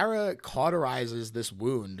Sarah cauterizes this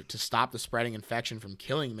wound to stop the spreading infection from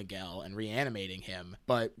killing Miguel and reanimating him.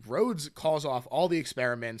 But Rhodes calls off all the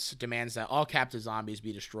experiments, demands that all captive zombies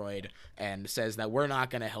be destroyed, and says that we're not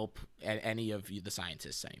going to help any of the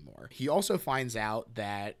scientists anymore. He also finds out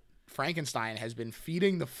that Frankenstein has been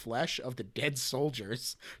feeding the flesh of the dead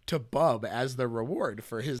soldiers to Bub as the reward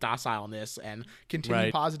for his docileness and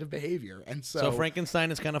continued positive behavior. And so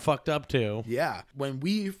Frankenstein is kind of fucked up too. Yeah. When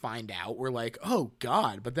we find out, we're like, oh,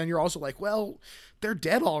 God. But then you're also like, well, they're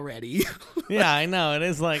dead already. Yeah, I know. It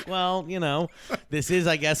is like, well, this is,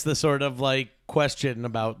 I guess, the sort of like question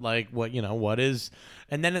about like what is.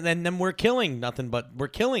 And then we're killing nothing but we're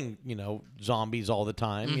killing, zombies all the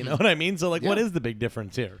time. You know what I mean? So like, what is the big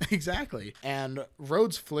difference here? Exactly. And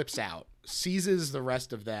Rhodes flips out, seizes the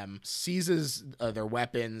rest of them, seizes their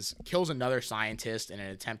weapons, kills another scientist in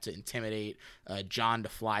an attempt to intimidate John to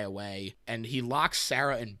fly away. And he locks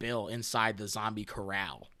Sarah and Bill inside the zombie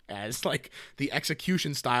corral as like the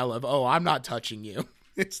execution style of, oh, I'm not touching you.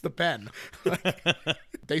 It's the pen.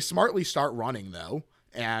 They smartly start running, though.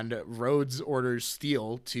 And Rhodes orders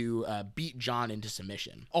Steele to beat John into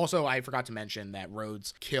submission. Also, I forgot to mention that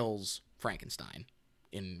Rhodes kills Frankenstein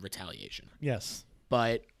in retaliation. Yes.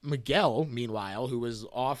 But Miguel, meanwhile, who was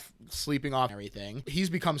off sleeping off everything, he's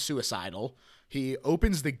become suicidal. He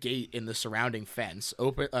opens the gate in the surrounding fence,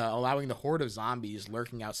 allowing the horde of zombies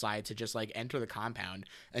lurking outside to just like enter the compound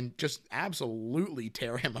and just absolutely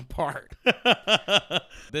tear him apart.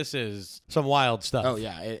 This is some wild stuff. Oh,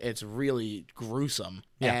 yeah. It's really gruesome.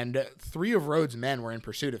 Yeah. And 3 of Rhodes' men were in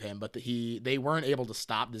pursuit of him, but they weren't able to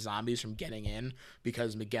stop the zombies from getting in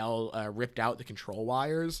because Miguel ripped out the control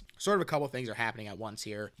wires. Sort of a couple things are happening at once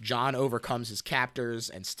here. John overcomes his captors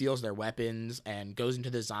and steals their weapons and goes into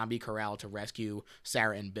the zombie corral to rescue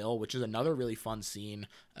Sarah and Bill, which is another really fun scene.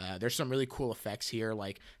 There's some really cool effects here,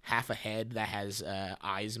 like half a head that has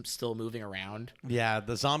eyes still moving around. Yeah,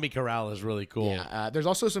 the zombie corral is really cool. Yeah, there's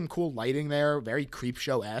also some cool lighting there, very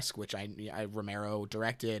Creepshow-esque, which Romero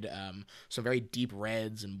directed. Some very deep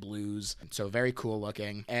reds and blues, so very cool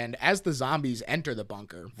looking. And as the zombies enter the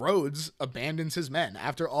bunker, Rhodes abandons his men.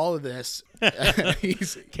 After all of this,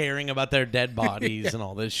 he's caring about their dead bodies and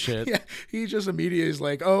all this shit. Yeah, he just immediately is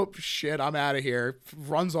like, oh shit, I'm out of here.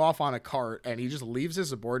 Runs off on a cart, and he just leaves his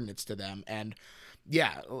subordinates to them. And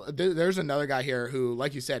yeah, there's another guy here who,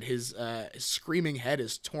 like you said, his screaming head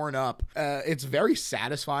is torn up. It's very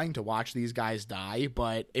satisfying to watch these guys die,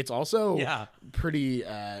 but it's also pretty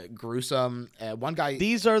gruesome. One guy...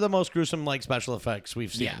 These are the most gruesome like special effects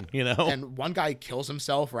we've seen, And one guy kills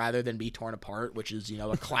himself rather than be torn apart, which is,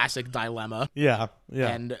 a classic dilemma. Yeah.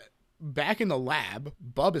 And back in the lab,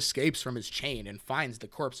 Bub escapes from his chain and finds the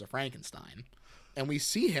corpse of Frankenstein. And we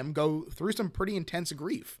see him go through some pretty intense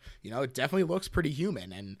grief. It definitely looks pretty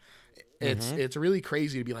human. And it's really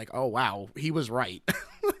crazy to be like, oh, wow, he was right.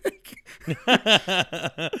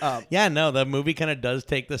 Yeah, no, the movie kind of does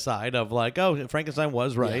take the side of like, oh, Frankenstein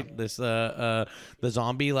was right. Yeah. This the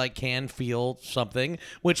zombie like can feel something,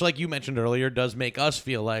 which like you mentioned earlier does make us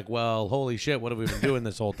feel like, well, holy shit, what have we been doing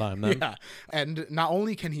this whole time then? Yeah. And not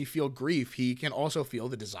only can he feel grief, he can also feel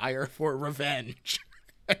the desire for revenge.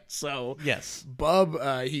 So yes, Bub,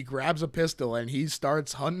 he grabs a pistol and he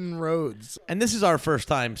starts hunting Rhodes. And this is our first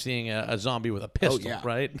time seeing a zombie with a pistol,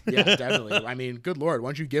 right? Yeah, definitely. I mean, good Lord, why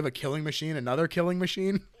don't you give a killing machine another killing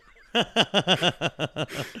machine? The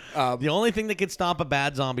only thing that could stop a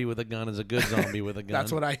bad zombie with a gun is a good zombie with a gun.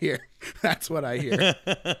 That's what I hear.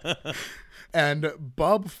 And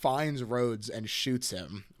Bub finds Rhodes and shoots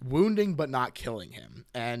him, wounding but not killing him.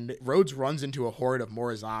 And Rhodes runs into a horde of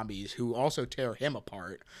more zombies who also tear him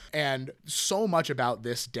apart. And so much about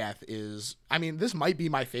this death is, this might be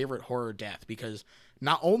my favorite horror death because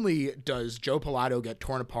not only does Joe Pilato get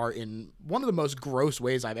torn apart in one of the most gross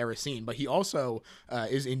ways I've ever seen, but he also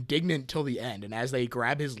is indignant till the end. And as they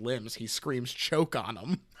grab his limbs, he screams, choke on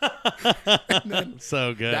him.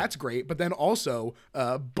 So good. That's great. But then also,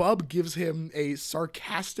 Bub gives him a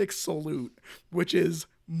sarcastic salute, which is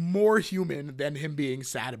more human than him being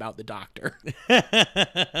sad about the doctor.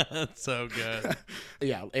 That's so good.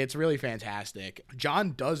 Yeah, it's really fantastic.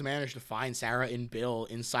 John does manage to find Sarah and Bill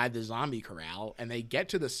inside the zombie corral, and they get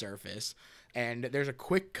to the surface, and there's a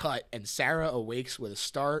quick cut, and Sarah awakes with a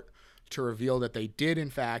start, to reveal that they did, in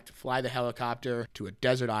fact, fly the helicopter to a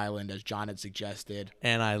desert island, as John had suggested.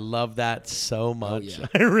 And I love that so much. Oh, yeah.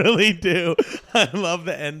 I really do. I love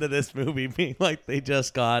the end of this movie being like they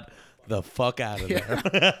just got the fuck out of there.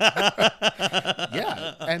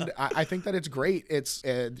 Yeah, and I think that it's great. It's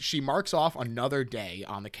she marks off another day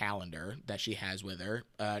on the calendar that she has with her,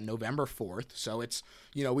 November 4th. So it's,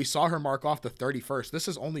 we saw her mark off the 31st. This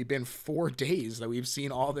has only been 4 days that we've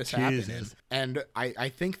seen all this happen in. And I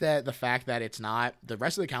think that the fact that it's not, the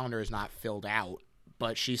rest of the calendar is not filled out,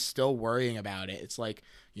 but she's still worrying about it. It's like,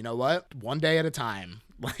 you know what? One day at a time.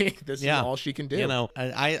 Like, this is all she can do.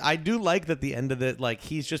 I do like that the end of it, like,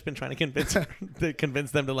 he's just been trying to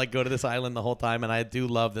convince them to, like, go to this island the whole time, and I do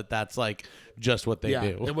love that that's, like, just what they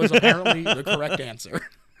do. It was apparently the correct answer.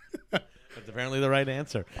 It's apparently the right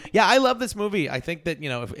answer. Yeah, I love this movie. I think that,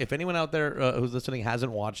 if anyone out there who's listening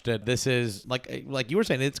hasn't watched it, this is, like you were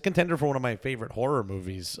saying, it's a contender for one of my favorite horror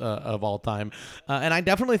movies of all time. And I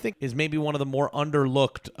definitely think is maybe one of the more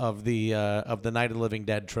underlooked of the Night of the Living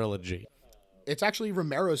Dead trilogy. It's actually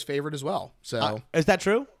Romero's favorite as well. So is that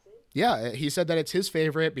true? Yeah, he said that it's his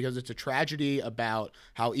favorite because it's a tragedy about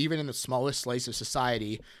how even in the smallest slice of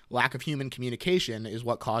society, lack of human communication is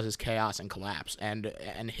what causes chaos and collapse. And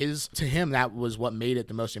to him, that was what made it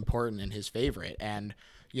the most important and his favorite. And,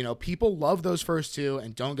 people love those first two,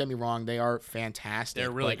 and don't get me wrong, they are fantastic.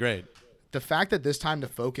 They're really great. The fact that this time the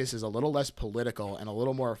focus is a little less political and a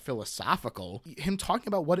little more philosophical, him talking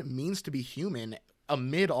about what it means to be human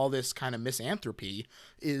amid all this kind of misanthropy,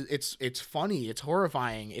 it's funny, it's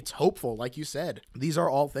horrifying, it's hopeful, like you said. These are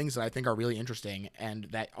all things that I think are really interesting and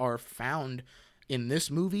that are found in this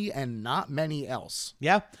movie and not many else.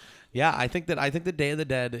 Yeah, I think that Day of the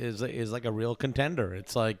Dead is like a real contender.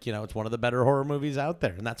 It's like, it's one of the better horror movies out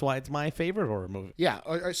there, and that's why it's my favorite horror movie. Yeah,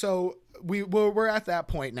 so we're at that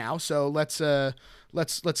point now. So let's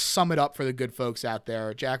sum it up for the good folks out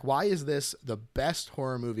there. Jack, why is this the best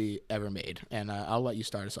horror movie ever made? And I'll let you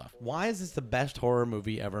start us off. Why is this the best horror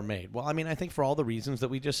movie ever made? Well, I mean, I think for all the reasons that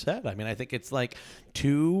we just said. I mean, I think it's like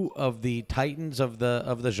two of the titans of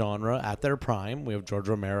the genre at their prime. We have George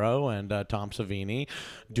Romero and Tom Savini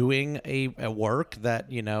doing a work that,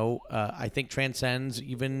 I think transcends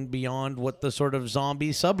even beyond what the sort of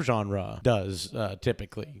zombie subgenre does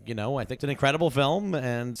typically. I think it's an incredible film,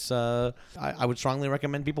 and I would strongly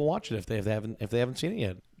recommend people watch it if they haven't seen it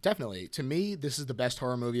yet. Definitely. To me, this is the best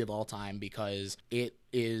horror movie of all time because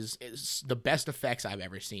it's the best effects I've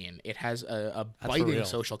ever seen. It has a biting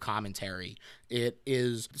social commentary. It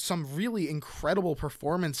is some really incredible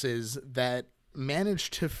performances that manage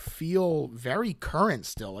to feel very current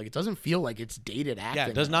still. Like, it doesn't feel like it's dated acting. Yeah,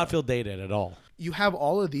 it does not feel dated at all. You have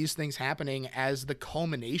all of these things happening as the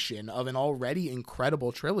culmination of an already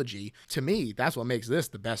incredible trilogy. To me, that's what makes this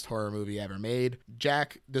the best horror movie ever made.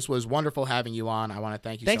 Jack, this was wonderful having you on. I want to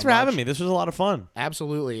thank you Thanks so for much. having me. This was a lot of fun.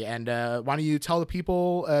 Absolutely. And why don't you tell the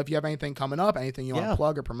people if you have anything coming up, anything you want to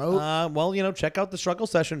plug or promote? Well, check out the Struggle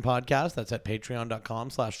Session podcast. That's at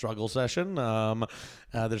patreon.com/struggle session.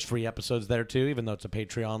 There's free episodes there too, even though it's a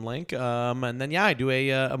Patreon link. And then, I do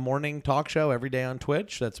a morning talk show every day on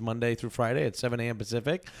Twitch. That's Monday through Friday at 7 a.m.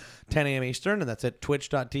 Pacific, 10 a.m. Eastern, and that's at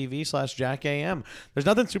twitch.tv/JackAM. There's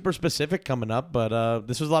nothing super specific coming up, but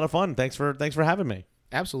this was a lot of fun. Thanks for having me.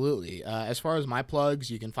 Absolutely. As far as my plugs,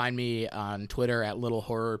 you can find me on Twitter at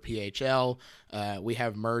LittleHorrorPHL. We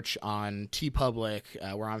have merch on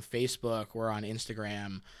TeePublic. We're on Facebook. We're on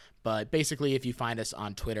Instagram. But basically, if you find us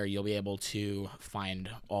on Twitter, you'll be able to find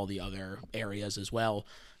all the other areas as well.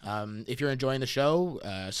 If you're enjoying the show,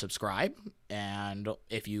 subscribe. And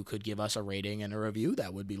if you could give us a rating and a review,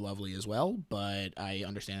 that would be lovely as well. But I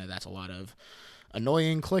understand that that's a lot of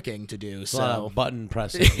annoying clicking to do. A lot of button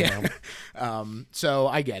pressing. So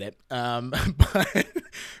I get it.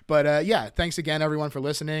 But yeah, thanks again, everyone, for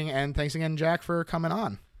listening. And thanks again, Jack, for coming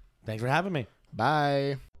on. Thanks for having me.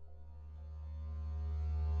 Bye.